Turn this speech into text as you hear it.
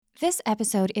This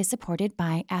episode is supported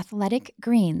by Athletic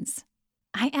Greens.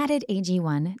 I added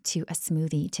AG1 to a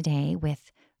smoothie today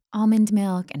with almond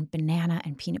milk and banana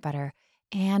and peanut butter,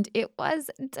 and it was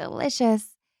delicious.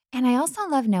 And I also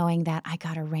love knowing that I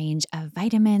got a range of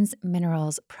vitamins,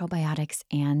 minerals, probiotics,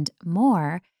 and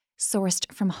more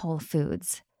sourced from whole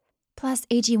foods. Plus,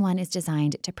 AG1 is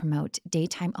designed to promote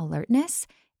daytime alertness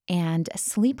and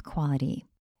sleep quality.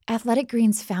 Athletic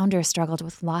Greens founder struggled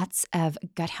with lots of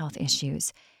gut health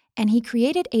issues, and he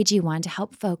created AG1 to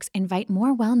help folks invite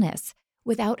more wellness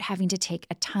without having to take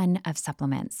a ton of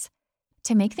supplements.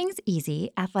 To make things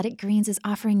easy, Athletic Greens is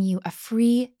offering you a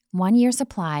free 1-year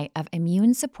supply of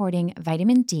immune-supporting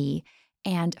vitamin D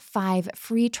and 5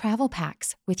 free travel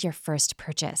packs with your first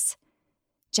purchase.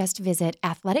 Just visit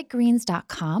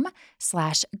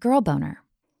athleticgreens.com/girlboner.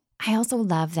 I also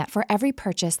love that for every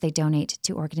purchase, they donate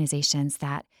to organizations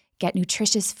that get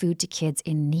nutritious food to kids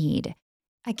in need.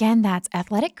 Again, that's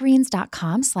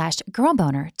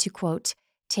athleticgreens.com/girlboner to, quote,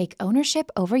 take ownership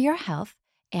over your health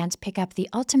and pick up the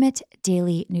ultimate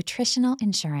daily nutritional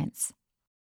insurance.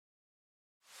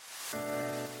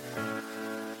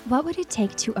 What would it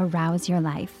take to arouse your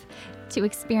life, to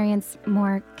experience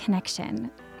more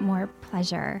connection, more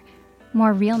pleasure,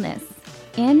 more realness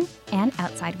in and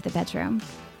outside of the bedroom?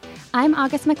 I'm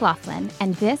August McLaughlin,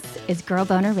 and this is Girl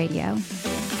Boner Radio.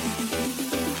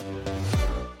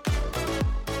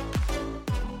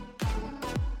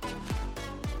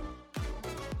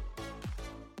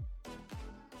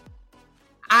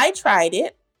 I tried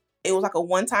it. It was like a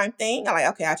one-time thing. I'm like,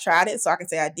 okay, I tried it, so I can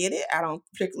say I did it. I don't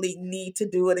particularly need to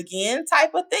do it again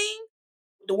type of thing.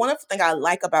 The one thing I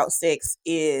like about sex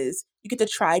is you get to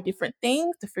try different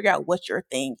things to figure out what your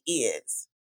thing is.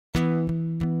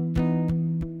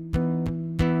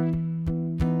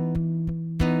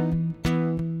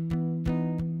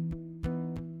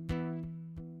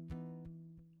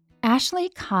 Ashley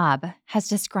Cobb has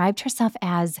described herself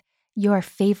as your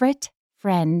favorite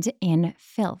friend in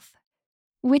filth,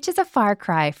 which is a far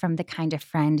cry from the kind of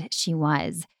friend she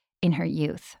was in her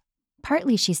youth.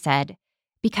 Partly, she said,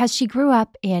 because she grew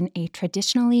up in a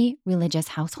traditionally religious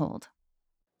household.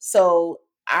 So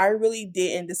I really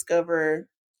didn't discover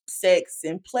sex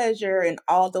and pleasure and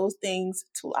all those things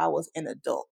till I was an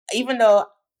adult. Even though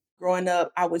growing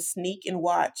up, I would sneak and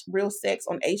watch Real Sex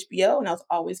on HBO, and I was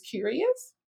always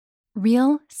curious.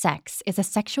 Real Sex is a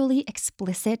sexually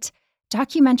explicit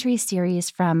documentary series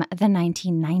from the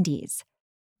 1990s.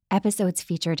 Episodes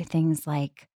featured things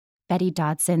like Betty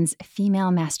Dodson's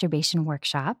female masturbation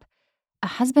workshop, a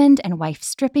husband and wife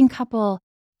stripping couple,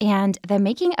 and the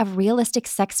making of realistic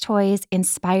sex toys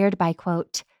inspired by,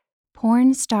 quote,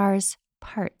 porn stars'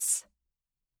 parts.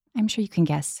 I'm sure you can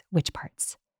guess which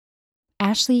parts.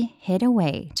 Ashley hid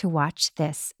away to watch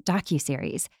this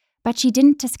docuseries, but she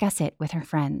didn't discuss it with her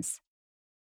friends.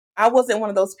 I wasn't one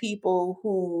of those people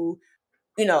who,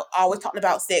 always talked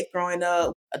about sex growing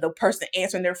up. The person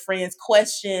answering their friends'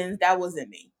 questions, that wasn't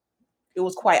me. It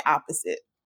was quite opposite.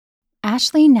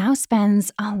 Ashley now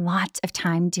spends a lot of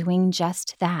time doing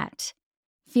just that,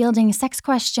 fielding sex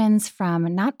questions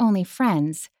from not only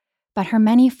friends, but her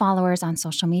many followers on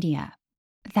social media.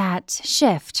 That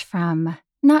shift from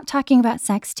not talking about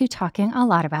sex to talking a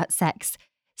lot about sex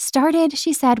started,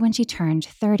 she said, when she turned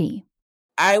 30.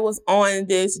 I was on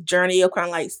this journey of kind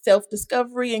of like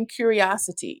self-discovery and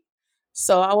curiosity.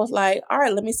 So I was like, all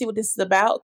right, let me see what this is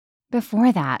about.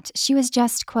 Before that, she was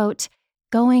just, quote,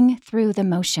 going through the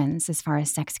motions as far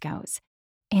as sex goes.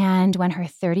 And when her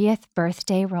 30th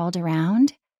birthday rolled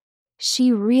around,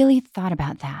 she really thought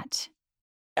about that.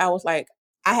 I was like,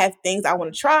 I have things I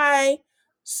want to try.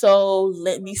 So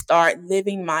let me start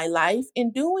living my life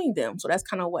and doing them. So that's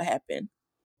kind of what happened.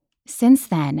 Since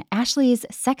then, Ashley's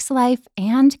sex life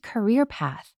and career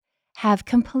path have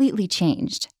completely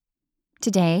changed.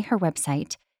 Today, her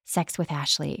website, Sex with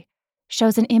Ashley,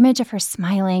 shows an image of her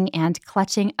smiling and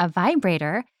clutching a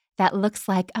vibrator that looks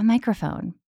like a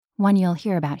microphone, one you'll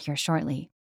hear about here shortly.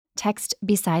 Text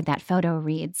beside that photo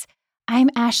reads,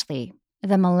 I'm Ashley,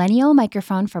 the millennial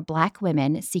microphone for Black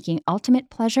women seeking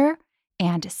ultimate pleasure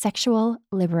and sexual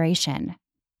liberation.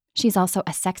 She's also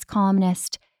a sex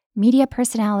columnist, media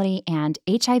personality, and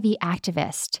HIV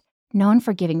activist, known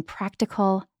for giving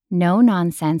practical,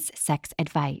 no-nonsense sex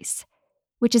advice,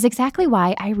 which is exactly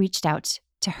why I reached out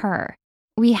to her.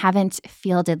 We haven't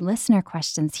fielded listener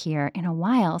questions here in a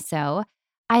while, so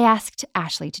I asked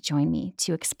Ashley to join me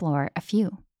to explore a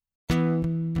few.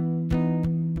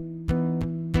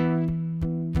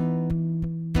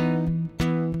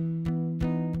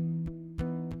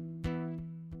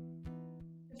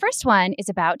 first one is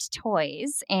about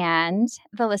toys, and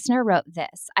the listener wrote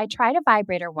this. I tried a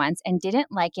vibrator once and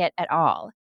didn't like it at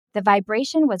all. The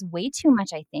vibration was way too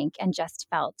much, I think, and just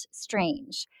felt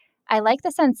strange. I like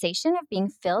the sensation of being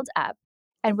filled up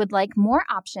and would like more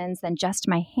options than just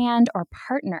my hand or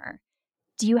partner.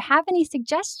 Do you have any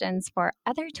suggestions for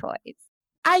other toys?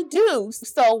 I do.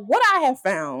 So, what I have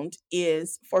found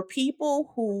is for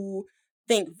people who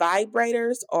think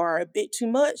vibrators are a bit too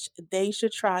much, they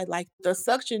should try like the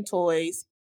suction toys.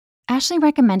 Ashley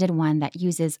recommended one that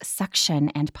uses suction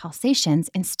and pulsations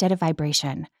instead of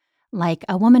vibration, like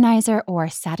a womanizer or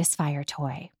satisfier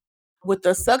toy. With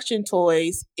the suction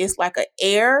toys, it's like an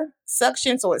air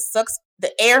suction. So, it sucks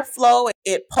the airflow,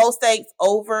 it pulsates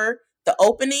over the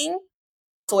opening.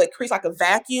 So, it creates like a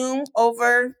vacuum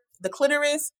over the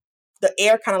clitoris. The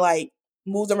air kind of like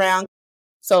moves around.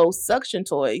 So, suction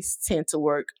toys tend to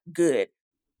work good.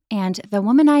 And the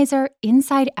womanizer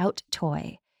inside out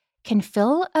toy can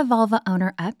fill a vulva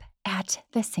owner up at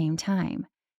the same time.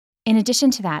 In addition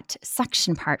to that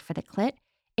suction part for the clit,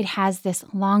 it has this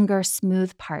longer,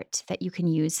 smooth part that you can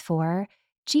use for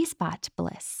G-spot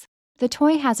bliss. The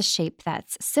toy has a shape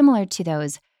that's similar to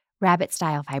those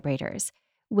rabbit-style vibrators,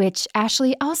 which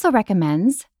Ashley also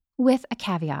recommends with a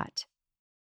caveat.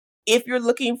 If you're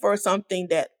looking for something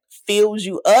that fills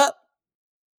you up,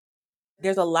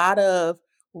 there's a lot of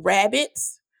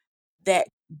rabbits that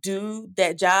do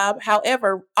that job.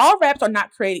 However, all rabbits are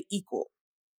not created equal.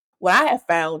 What I have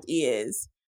found is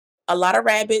a lot of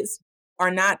rabbits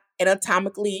are not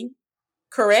anatomically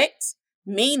correct,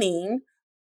 meaning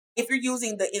if you're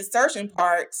using the insertion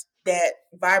part that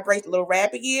vibrates the little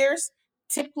rabbit ears,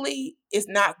 typically it's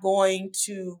not going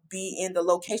to be in the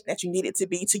location that you need it to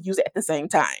be to use it at the same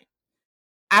time.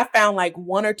 I found like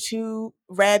one or two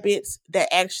rabbits that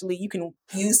actually you can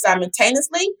use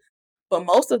simultaneously, but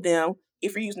most of them,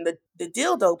 if you're using the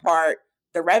dildo part,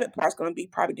 the rabbit part's going to be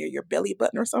probably near your belly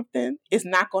button or something. It's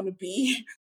not going to be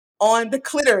on the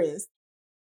clitoris.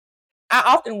 I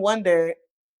often wonder,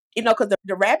 because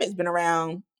the rabbit's been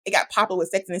around, it got popular with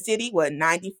Sex and the City, what,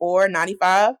 94,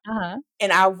 95? Uh-huh.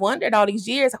 And I wondered all these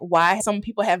years why some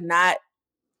people have not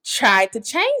tried to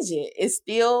change it. It's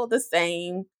still the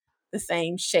same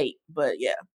shape, but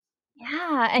yeah.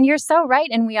 Yeah, and you're so right.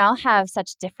 And we all have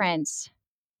such different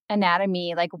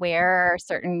anatomy, like where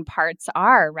certain parts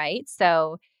are, right?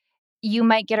 So you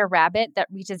might get a rabbit that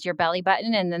reaches your belly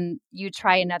button and then you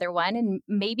try another one and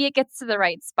maybe it gets to the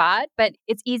right spot, but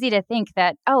it's easy to think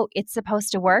that, oh, it's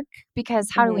supposed to work because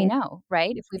how do we Mhm. know,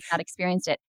 right? If we've not experienced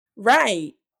it.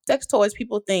 Right. Sex toys,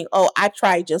 people think, oh, I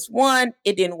tried just one,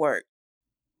 it didn't work.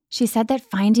 She said that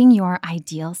finding your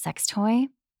ideal sex toy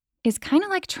is kind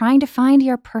of like trying to find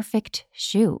your perfect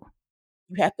shoe.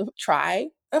 You have to try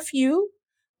a few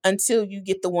until you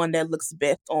get the one that looks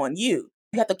best on you.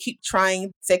 You have to keep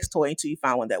trying sex toy until you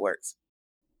find one that works.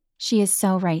 She is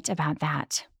so right about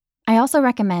that. I also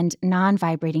recommend non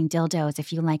vibrating dildos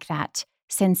if you like that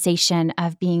sensation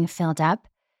of being filled up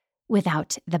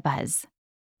without the buzz.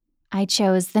 I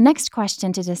chose the next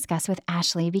question to discuss with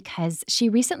Ashley because she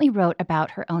recently wrote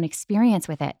about her own experience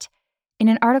with it in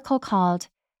an article called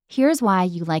Here's Why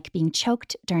You Like Being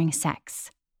Choked During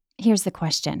Sex. Here's the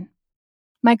question.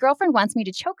 My girlfriend wants me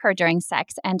to choke her during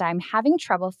sex, and I'm having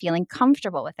trouble feeling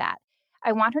comfortable with that.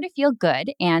 I want her to feel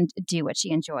good and do what she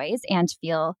enjoys and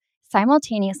feel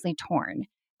simultaneously torn.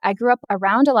 I grew up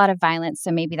around a lot of violence,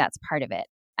 so maybe that's part of it.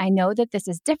 I know that this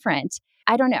is different.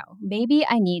 I don't know. Maybe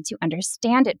I need to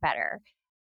understand it better.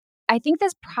 I think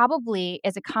this probably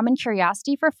is a common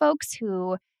curiosity for folks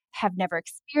who have never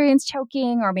experienced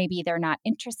choking or maybe they're not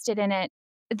interested in it.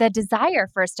 The desire,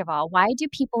 first of all, why do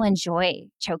people enjoy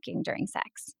choking during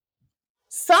sex?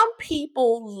 Some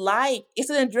people like it's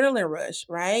an adrenaline rush,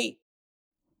 right?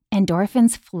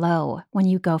 Endorphins flow when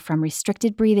you go from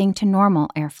restricted breathing to normal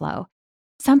airflow.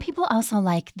 Some people also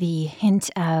like the hint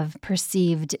of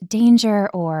perceived danger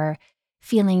or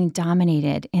feeling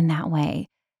dominated in that way.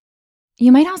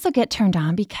 You might also get turned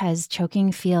on because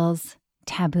choking feels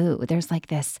taboo. There's like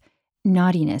this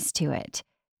naughtiness to it.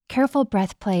 Careful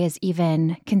breath play is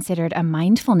even considered a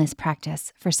mindfulness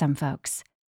practice for some folks.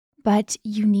 But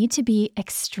you need to be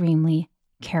extremely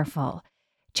careful.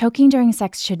 Choking during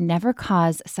sex should never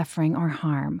cause suffering or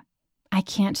harm. I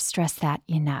can't stress that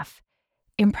enough.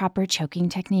 Improper choking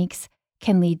techniques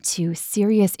can lead to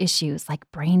serious issues like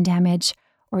brain damage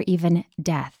or even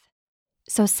death.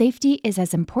 So safety is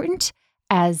as important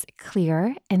as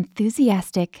clear,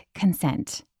 enthusiastic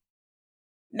consent.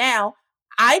 Now,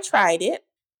 I tried it.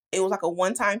 It was like a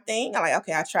one time thing. I'm like,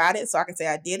 okay, I tried it, so I can say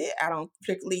I did it. I don't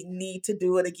particularly need to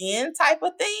do it again type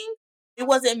of thing. It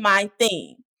wasn't my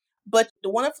thing. But the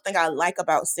one thing I like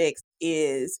about sex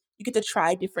is you get to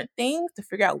try different things to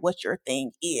figure out what your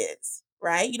thing is,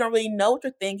 right? You don't really know what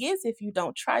your thing is if you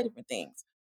don't try different things.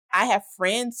 I have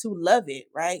friends who love it,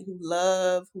 right? Who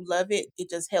love it. It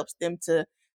just helps them to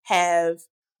have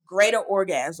greater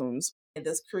orgasms. It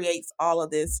just creates all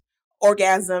of this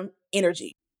orgasm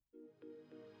energy.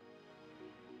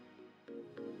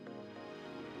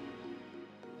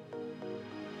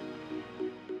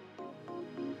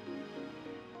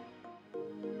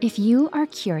 If you are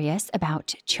curious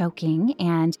about choking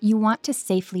and you want to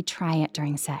safely try it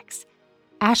during sex,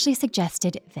 Ashley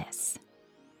suggested this.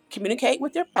 Communicate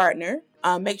with your partner.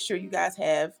 Make sure you guys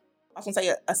have, I was going to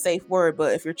say a safe word,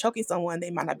 but if you're choking someone, they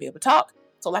might not be able to talk.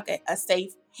 So like a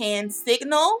safe hand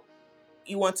signal.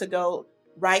 You want to go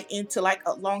right into like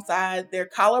alongside their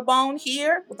collarbone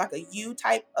here with like a U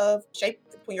type of shape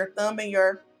between your thumb and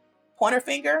your pointer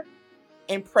finger,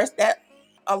 and press that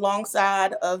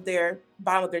alongside of their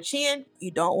bottom of their chin.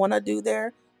 You don't want to do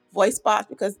their voice spots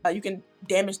because you can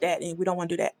damage that, and we don't want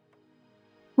to do that.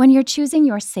 When you're choosing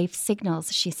your safe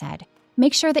signals, she said,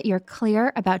 make sure that you're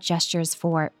clear about gestures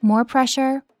for more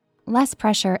pressure, less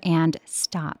pressure, and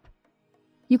stop.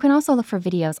 You can also look for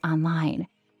videos online.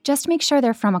 Just make sure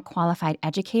they're from a qualified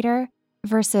educator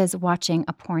versus watching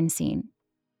a porn scene.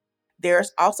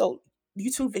 There's also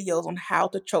YouTube videos on how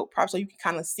to choke properly so you can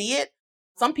kind of see it.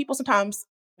 Some people sometimes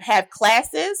have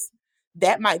classes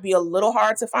that might be a little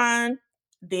hard to find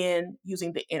than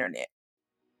using the internet.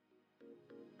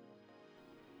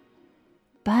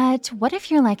 But what if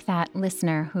you're like that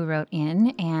listener who wrote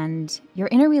in and you're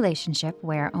in a relationship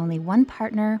where only one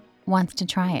partner wants to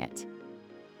try it?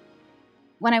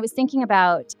 When I was thinking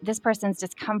about this person's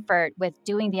discomfort with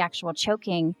doing the actual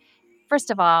choking,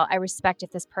 first of all, I respect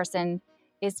if this person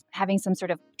is having some sort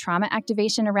of trauma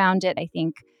activation around it. I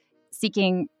think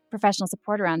seeking professional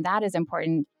support around that is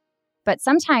important. But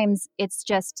sometimes it's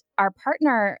just our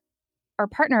partner or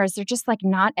partners are just like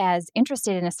not as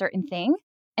interested in a certain thing,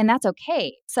 and that's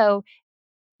okay. So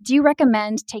do you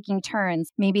recommend taking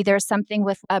turns? Maybe there's something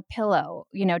with a pillow,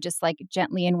 just like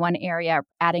gently in one area,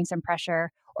 adding some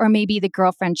pressure, or maybe the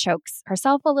girlfriend chokes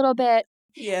herself a little bit.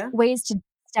 Yeah. Ways to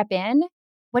step in.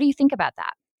 What do you think about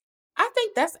that? I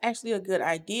think that's actually a good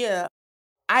idea.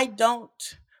 I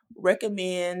don't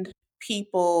recommend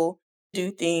people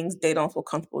do things they don't feel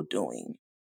comfortable doing.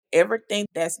 Everything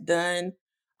that's done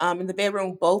in the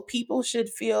bedroom, both people should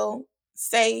feel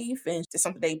safe and it's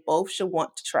something they both should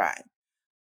want to try.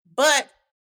 But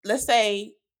let's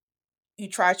say you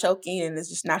try choking and it's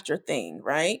just not your thing,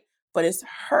 right? But it's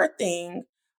her thing.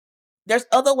 There's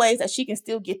other ways that she can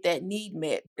still get that need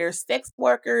met. There's sex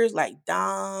workers like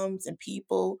doms and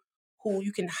people who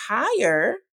you can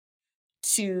hire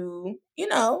to, get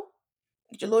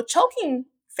your little choking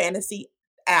fantasy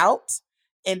out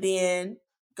and then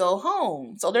go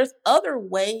home. So there's other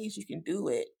ways you can do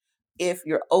it if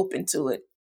you're open to it.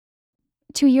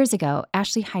 2 years ago,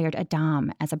 Ashley hired a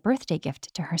Dom as a birthday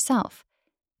gift to herself.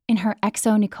 In her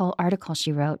Exo Nicole article,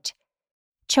 she wrote,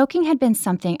 choking had been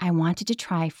something I wanted to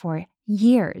try for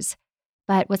years,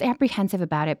 but was apprehensive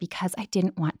about it because I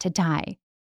didn't want to die.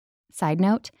 Side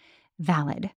note,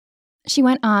 valid. She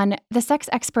went on, the sex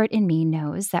expert in me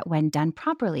knows that when done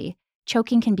properly,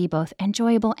 choking can be both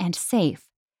enjoyable and safe,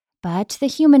 but the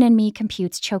human in me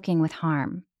computes choking with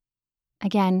harm.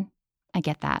 Again, I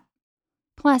get that.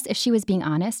 Plus, if she was being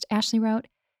honest, Ashley wrote,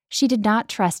 she did not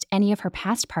trust any of her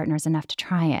past partners enough to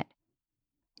try it.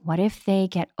 What if they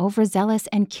get overzealous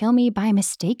and kill me by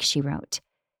mistake, she wrote.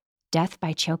 Death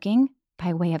by choking,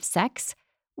 by way of sex,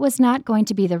 was not going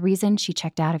to be the reason she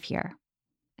checked out of here.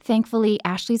 Thankfully,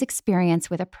 Ashley's experience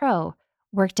with a pro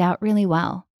worked out really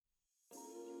well.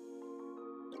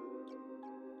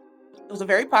 It was a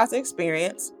very positive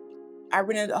experience. I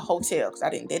rented a hotel because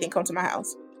they didn't come to my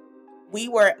house. We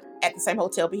were at the same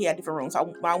hotel, but he had different rooms. So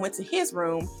when I went to his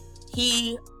room,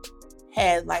 he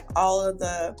had like all of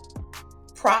the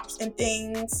props and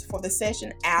things for the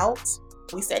session out.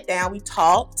 We sat down, we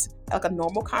talked, like a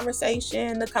normal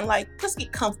conversation to kind of like just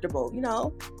get comfortable,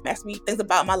 asked me things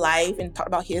about my life and talked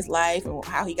about his life and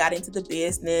how he got into the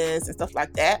business and stuff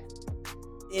like that.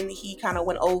 Then he kind of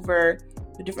went over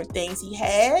the different things he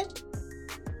had.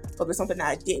 If there's something that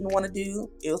I didn't want to do,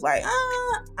 it was like,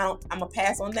 I'm gonna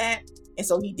pass on that. And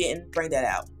so he didn't bring that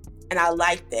out. And I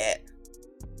like that.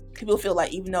 People feel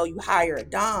like even though you hire a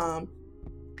Dom,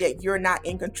 that you're not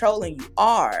in control, and you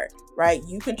are, right?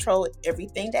 You control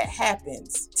everything that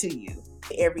happens to you.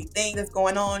 Everything that's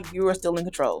going on, you are still in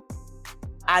control.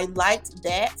 I liked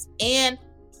that. And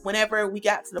whenever we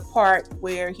got to the part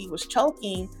where he was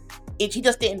choking, he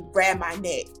just didn't grab my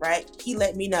neck, right? He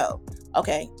let me know.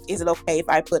 Okay, is it okay if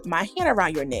I put my hand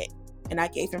around your neck? And I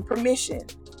gave him permission.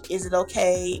 Is it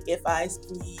okay if I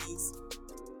squeeze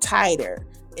tighter?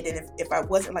 And then if I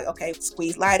wasn't like, okay,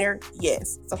 squeeze lighter,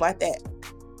 yes, stuff like that.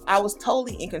 I was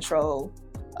totally in control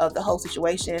of the whole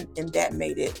situation, and that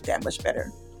made it that much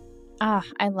better. Ah,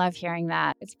 I love hearing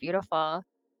that. It's beautiful.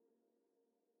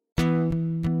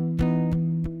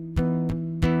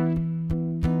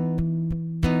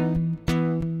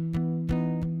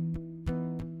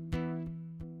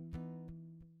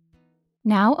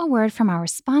 Now, a word from our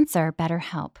sponsor,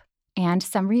 BetterHelp, and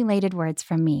some related words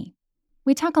from me.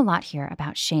 We talk a lot here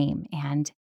about shame and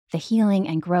the healing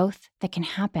and growth that can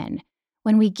happen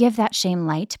when we give that shame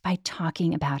light by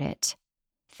talking about it.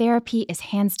 Therapy is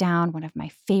hands down one of my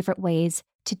favorite ways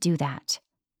to do that.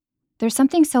 There's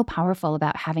something so powerful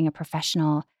about having a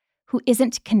professional who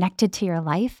isn't connected to your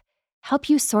life help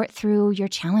you sort through your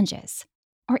challenges,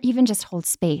 or even just hold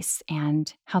space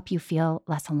and help you feel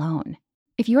less alone.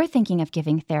 If you're thinking of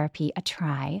giving therapy a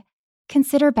try,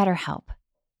 consider BetterHelp.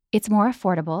 It's more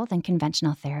affordable than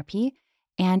conventional therapy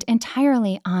and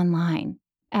entirely online.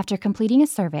 After completing a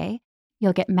survey,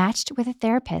 you'll get matched with a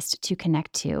therapist to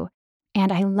connect to.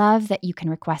 And I love that you can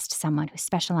request someone who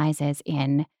specializes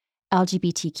in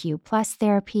LGBTQ plus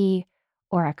therapy,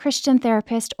 or a Christian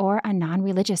therapist, or a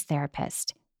non-religious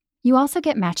therapist. You also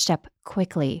get matched up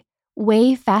quickly,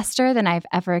 way faster than I've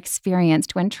ever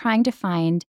experienced when trying to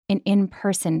find an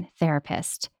in-person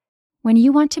therapist. When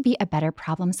you want to be a better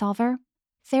problem solver,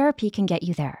 therapy can get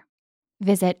you there.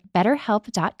 Visit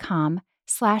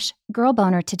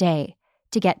betterhelp.com/girlboner today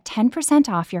to get 10%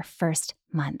 off your first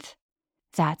month.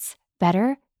 That's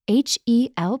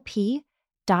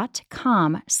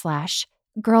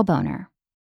betterhelp.com/girlboner.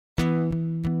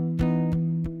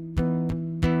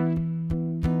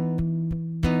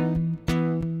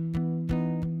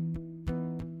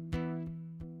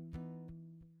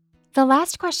 The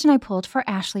last question I pulled for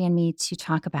Ashley and me to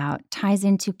talk about ties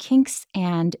into kinks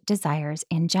and desires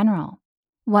in general.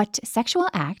 What sexual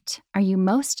act are you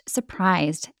most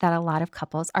surprised that a lot of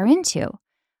couples are into?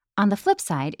 On the flip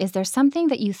side, is there something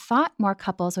that you thought more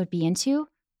couples would be into,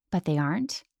 but they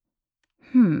aren't?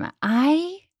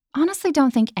 I honestly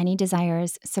don't think any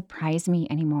desires surprise me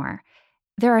anymore.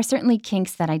 There are certainly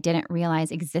kinks that I didn't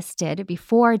realize existed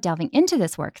before delving into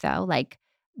this work, though, like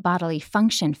bodily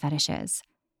function fetishes.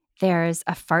 There's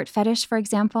a fart fetish, for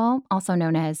example, also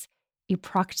known as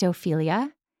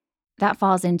eproctophilia. That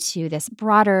falls into this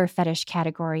broader fetish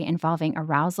category involving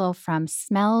arousal from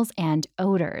smells and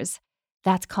odors.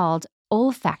 That's called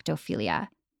olfactophilia.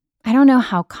 I don't know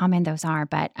how common those are,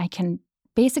 but I can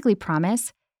basically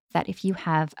promise that if you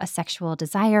have a sexual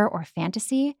desire or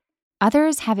fantasy,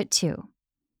 others have it too.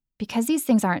 Because these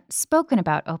things aren't spoken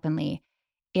about openly,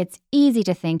 it's easy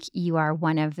to think you are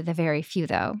one of the very few,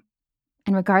 though.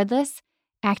 And regardless,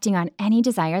 acting on any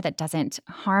desire that doesn't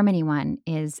harm anyone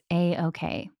is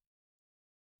A-okay.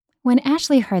 When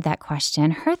Ashley heard that question,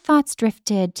 her thoughts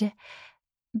drifted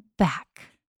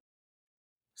back.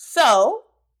 So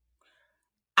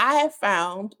I have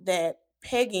found that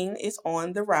pegging is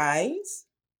on the rise.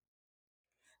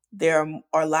 There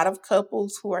are a lot of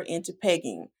couples who are into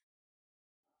pegging.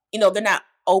 They're not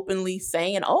openly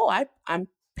saying, oh, I'm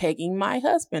pegging my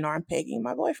husband or I'm pegging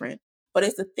my boyfriend. But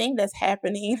it's a thing that's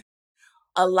happening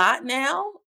a lot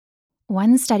now.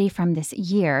 One study from this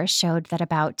year showed that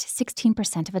about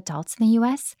 16% of adults in the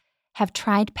US have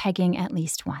tried pegging at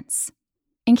least once.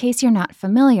 In case you're not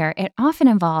familiar, it often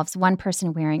involves one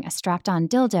person wearing a strapped-on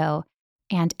dildo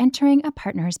and entering a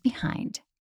partner's behind.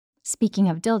 Speaking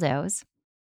of dildos,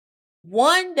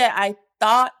 One that I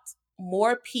thought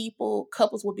more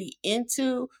couples would be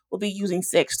into, will be using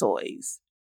sex toys.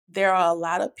 There are a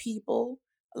lot of people,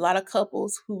 a lot of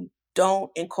couples who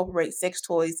don't incorporate sex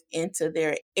toys into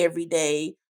their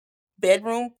everyday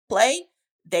bedroom play.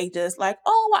 They just like,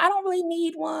 oh, well, I don't really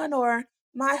need one, or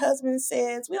my husband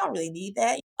says we don't really need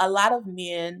that. A lot of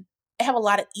men have a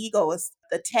lot of egos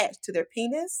attached to their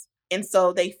penis. And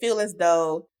so they feel as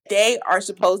though they are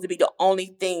supposed to be the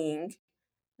only thing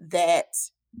that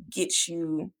gets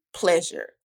you pleasure.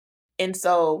 And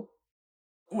so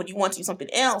when you want to do something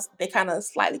else, they kind of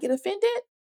slightly get offended.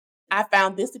 I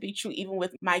found this to be true even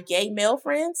with my gay male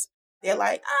friends. They're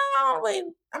like, I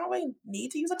don't really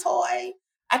need to use a toy.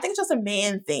 I think it's just a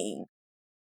man thing.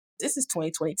 This is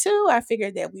 2022. I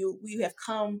figured that we have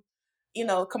come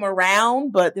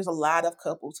around, but there's a lot of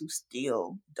couples who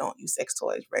still don't use sex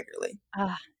toys regularly.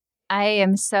 I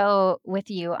am so with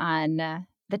you on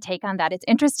the take on that. It's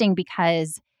interesting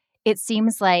because it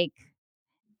seems like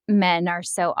men are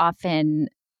so often,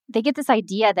 they get this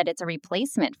idea that it's a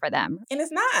replacement for them. And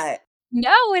it's not.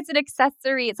 No, it's an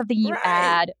accessory. It's something you Right.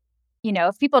 add.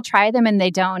 If people try them and they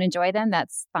don't enjoy them,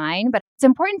 that's fine. But it's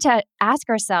important to ask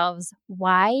ourselves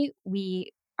why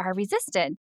we are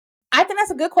resistant. I think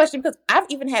that's a good question because I've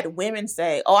even had women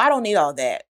say, "Oh, I don't need all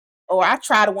that," or "I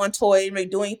tried one toy, it didn't really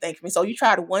do anything for me." So you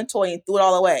tried one toy and threw it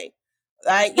all away.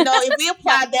 Like, if we Yeah.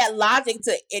 applied that logic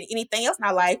to anything else in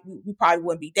our life, we probably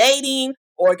wouldn't be dating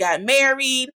or got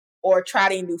married or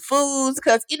tried any new foods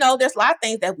because, there's a lot of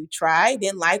things that we tried,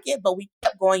 didn't like it, but we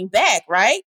kept going back,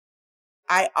 right?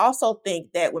 I also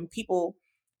think that when people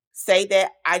say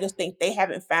that, I just think they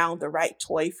haven't found the right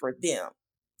toy for them,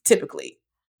 typically.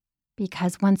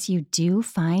 Because once you do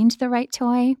find the right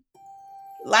toy,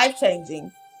 Life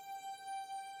changing.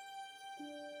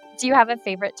 do you have a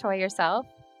favorite toy yourself?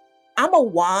 I'm a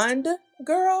wand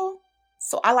girl,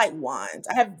 so I like wands.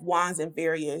 I have wands in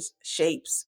various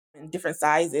shapes and different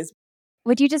sizes.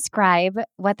 Would you describe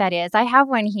what that is? I have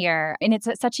one here, and it's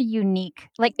such a unique,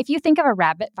 like, if you think of a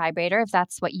rabbit vibrator, if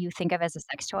that's what you think of as a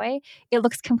sex toy, it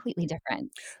looks completely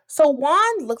different. So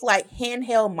wands look like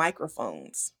handheld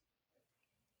microphones.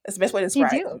 That's the best way to They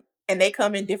describe do. them. And they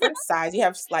come in different sizes. You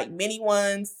have like mini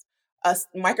ones,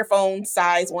 microphone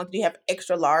size ones. You have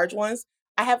extra large ones.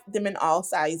 I have them in all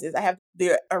sizes. I have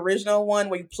the original one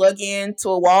where you plug in to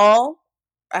a wall.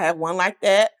 I have one like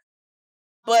that.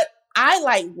 But I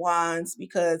like wands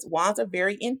because wands are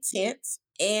very intense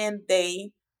and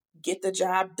they get the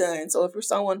job done. So if you're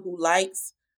someone who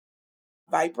likes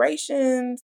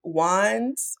vibrations,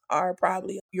 wands are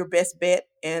probably your best bet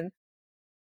and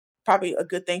probably a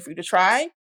good thing for you to try.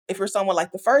 If you're someone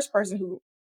like the first person who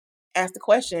asked the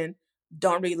question,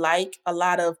 don't really like a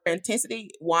lot of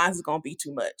intensity, wands is going to be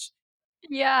too much.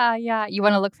 Yeah, yeah. You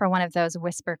wanna look for one of those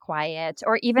whisper quiet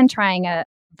or even trying a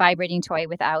vibrating toy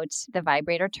without the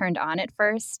vibrator turned on at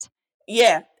first.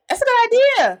 Yeah, that's a good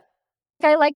idea.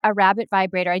 I like a rabbit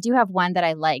vibrator. I do have one that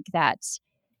I like that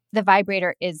the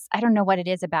vibrator is, I don't know what it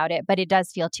is about it, but it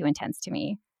does feel too intense to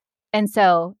me. And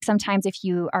so, sometimes if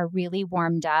you are really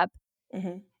warmed up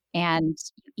Hmm. and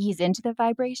you ease into the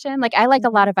vibration, like, I like a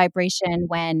Hmm. lot of vibration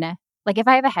when, like, if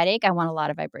I have a headache, I want a lot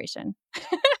of vibration.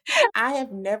 I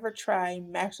have never tried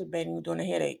masturbating during a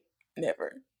headache.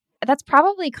 Never. That's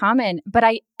probably common, but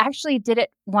I actually did it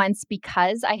once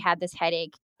because I had this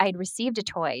headache. I'd received a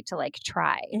toy to, like,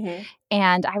 try, Hmm.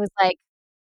 and I was like,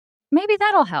 "Maybe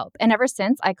that'll help," and ever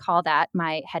since, I call that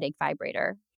my headache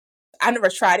vibrator. I never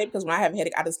tried it because when I have a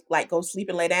headache, I just like go sleep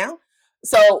and lay down.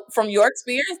 So from your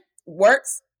experience,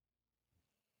 works.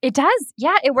 It does,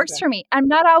 yeah, it works Okay. for me. I'm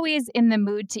not always in the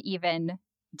mood to even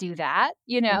do that,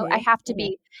 I Hmm. have to Hmm.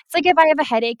 be, it's like if I have a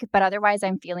headache, but otherwise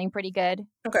I'm feeling pretty good,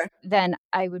 Okay. then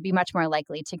I would be much more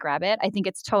likely to grab it. I think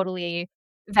it's totally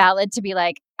valid to be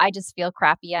like, "I just feel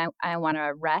crappy, I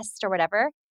wanna rest," or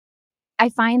whatever. I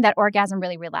find that orgasm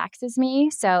really relaxes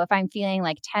me, so if I'm feeling,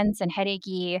 like, tense and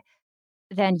headachy,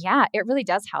 then yeah, it really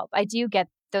does help. I do get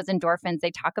those endorphins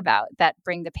they talk about that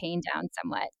bring the pain down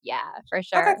somewhat. Yeah, for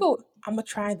Okay, sure. cool. I'm gonna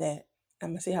try that. I'm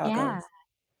gonna see how it Yeah. goes.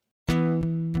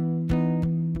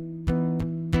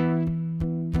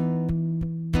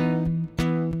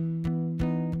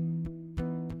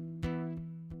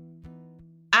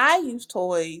 I use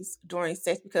toys during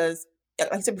sex because,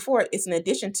 like I said before, it's an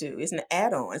addition to, it's an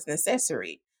add-on, it's an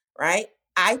accessory, right?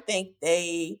 I think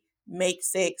they make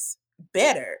sex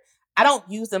better. I don't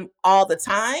use them all the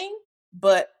time,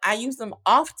 but I use them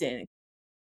often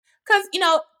because,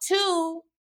 two,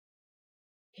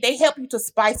 they help you to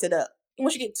spice it up.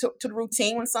 Once you get to the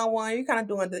routine with someone, you're kind of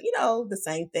doing the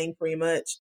same thing pretty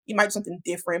much. You might do something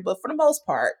different, but for the most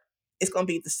part, it's going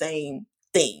to be the same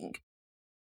thing.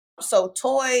 So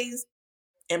toys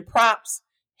and props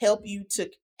help you to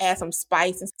add some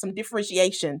spice and some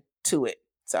differentiation to it.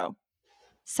 So,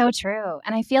 So true,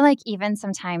 and I feel like even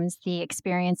sometimes the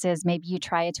experiences, maybe you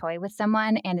try a toy with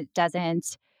someone and it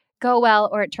doesn't go well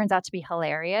or it turns out to be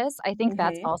hilarious, I think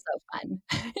that's mhm, also fun.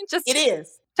 Just it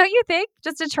is. don't you think?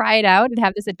 Just to try it out and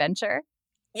have this adventure?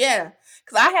 Yeah,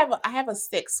 because I have a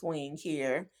stick swing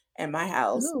here in my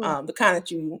house. Ooh. The kind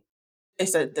that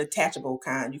it's a detachable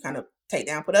kind you kind of take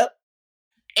down, put up.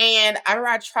 And I remember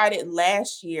I tried it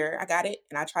last year. I got it,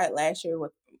 and I tried it last year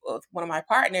with one of my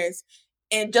partners,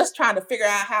 and just trying to figure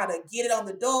out how to get it on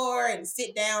the door and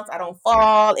sit down so I don't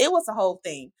fall. It was a whole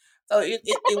thing. So it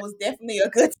was definitely a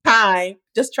good time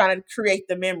just trying to create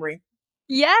the memory.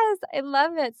 Yes, I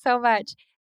love it so much.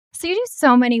 So you do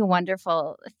so many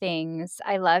wonderful things.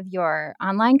 I love your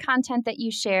online content that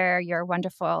you share. You're a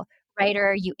wonderful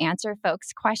writer. You answer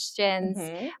folks' questions.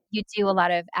 Mhm. You do a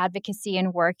lot of advocacy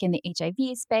and work in the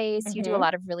HIV space. You do a Mhm.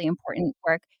 lot of really important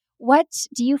work. What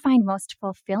do you find most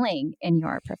fulfilling in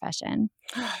your profession?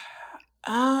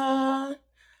 Uh,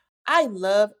 I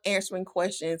love answering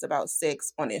questions about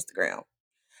sex on Instagram.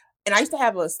 And I used to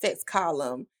have a sex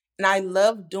column, and I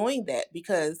love doing that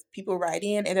because people write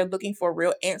in and they're looking for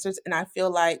real answers, and I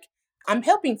feel like I'm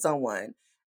helping someone.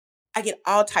 I get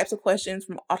all types of questions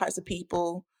from all types of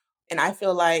people, and I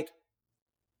feel like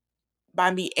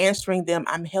by me answering them,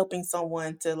 I'm helping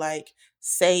someone to like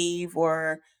save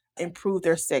or improve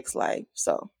their sex life.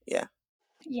 So, yeah.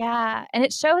 Yeah, and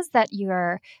it shows that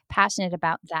you're passionate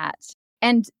about that.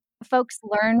 And folks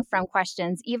learn from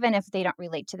questions even if they don't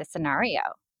relate to the scenario.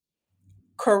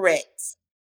 Correct.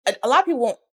 A lot of people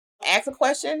won't ask a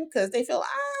question because they feel,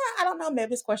 I don't know, maybe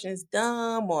this question is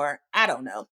dumb or I don't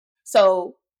know.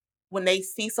 So when they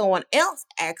see someone else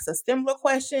ask a similar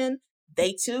question,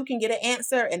 they too can get an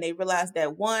answer and they realize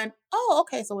that one, oh,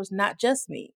 okay, so it's not just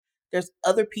me. There's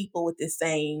other people with this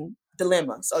same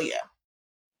dilemma. So yeah.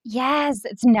 Yes,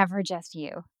 it's never just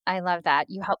you. I love that.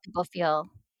 You help people feel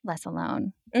less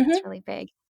alone. Hmm. That's really big.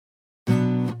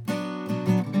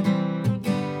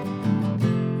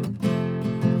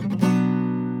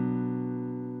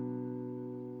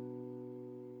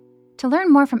 To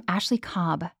learn more from Ashley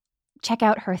Cobb, check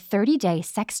out her 30-day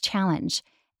sex challenge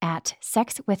at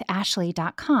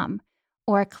sexwithashley.com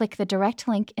or click the direct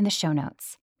link in the show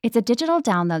notes. It's a digital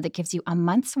download that gives you a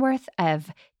month's worth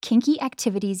of kinky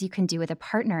activities you can do with a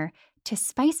partner to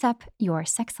spice up your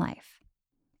sex life.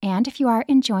 And if you are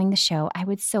enjoying the show, I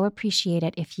would so appreciate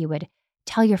it if you would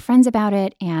tell your friends about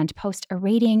it and post a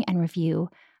rating and review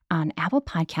on Apple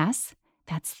Podcasts.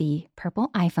 That's the purple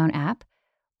iPhone app.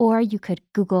 Or you could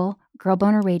Google Girl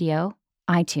Boner Radio,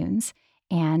 iTunes,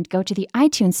 and go to the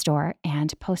iTunes store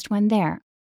and post one there.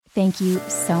 Thank you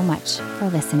so much for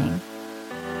listening.